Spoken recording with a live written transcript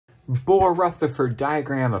Bohr-Rutherford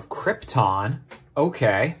diagram of Krypton.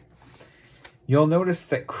 Okay. You'll notice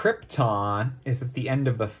that Krypton is at the end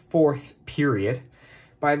of the 4th period.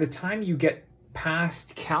 By the time you get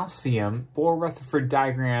past calcium, Bohr-Rutherford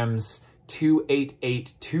diagrams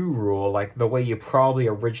 2882 rule, like the way you probably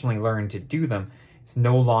originally learned to do them, is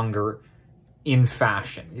no longer in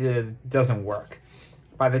fashion. It doesn't work.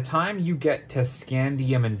 By the time you get to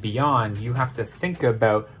scandium and beyond, you have to think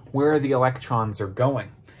about where the electrons are going.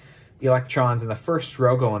 The electrons in the first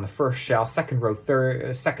row go in the first shell, second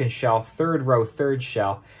shell, third row, third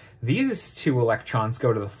shell. These 2 electrons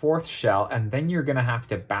go to the 4th shell, and then you're going to have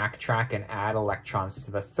to backtrack and add electrons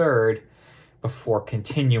to the 3rd before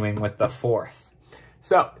continuing with the 4th.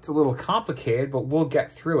 So it's a little complicated, but we'll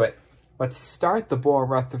get through it. Let's start the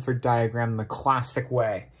Bohr-Rutherford diagram the classic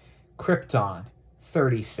way. Krypton,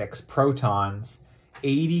 36 protons,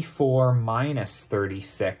 84 minus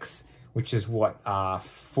 36, which is what,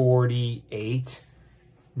 48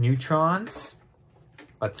 neutrons?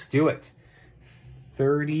 Let's do it.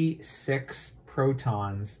 36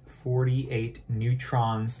 protons, 48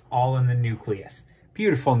 neutrons, all in the nucleus.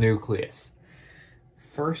 Beautiful nucleus.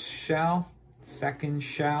 First shell, second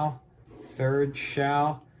shell, third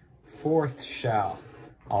shell, 4th shell.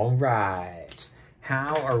 All right.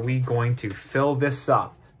 How are we going to fill this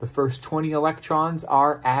up? The first 20 electrons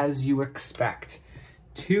are as you expect.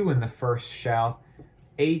 2 in the first shell,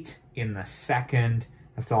 8 in the second.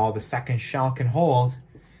 That's all the second shell can hold.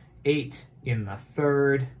 8 in the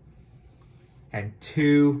third, and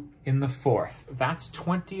 2 in the 4th. That's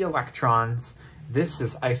 20 electrons. This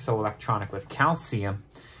is isoelectronic with calcium,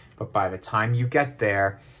 but by the time you get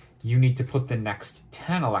there, you need to put the next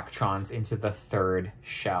 10 electrons into the 3rd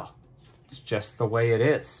shell. It's just the way it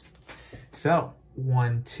is. So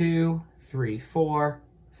 1, 2, 3, 4,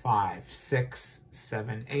 5, 6,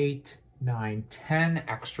 7, 8, 9, 10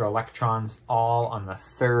 extra electrons, all on the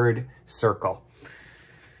 3rd circle.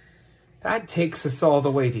 That takes us all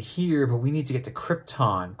the way to here, but we need to get to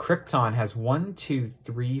Krypton. Krypton has 1, 2,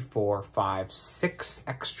 3, 4, 5, 6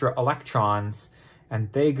 extra electrons,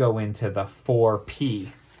 and they go into the 4p.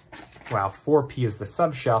 Well, 4p is the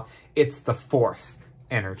subshell. It's the 4th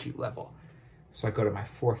energy level. So I go to my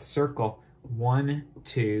 4th circle. 1,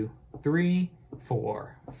 2, 3,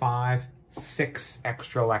 4, 5, 6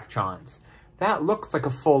 extra electrons. That looks like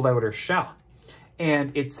a full outer shell.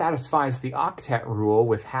 And it satisfies the octet rule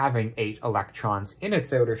with having 8 electrons in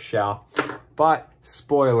its outer shell. But,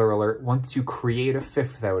 spoiler alert, once you create a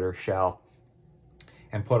 5th outer shell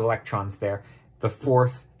and put electrons there, the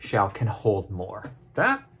 4th shell can hold more.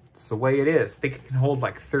 That's the way it is. I think it can hold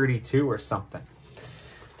like 32 or something.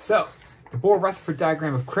 So, the Bohr-Rutherford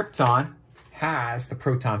diagram of Krypton has the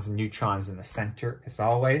protons and neutrons in the center, as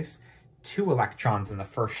always. 2 electrons in the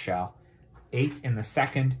first shell, 8 in the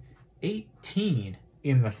second, 18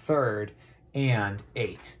 in the 3rd, and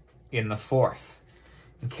 8 in the 4th.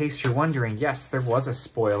 In case you're wondering, yes, there was a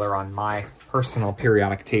spoiler on my personal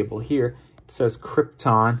periodic table here. It says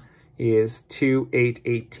Krypton is 2, 8,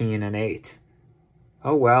 18, and 8.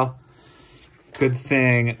 Oh well, good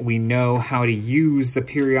thing we know how to use the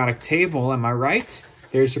periodic table, am I right?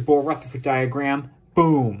 There's your Bohr-Rutherford diagram.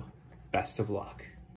 Boom. Best of luck.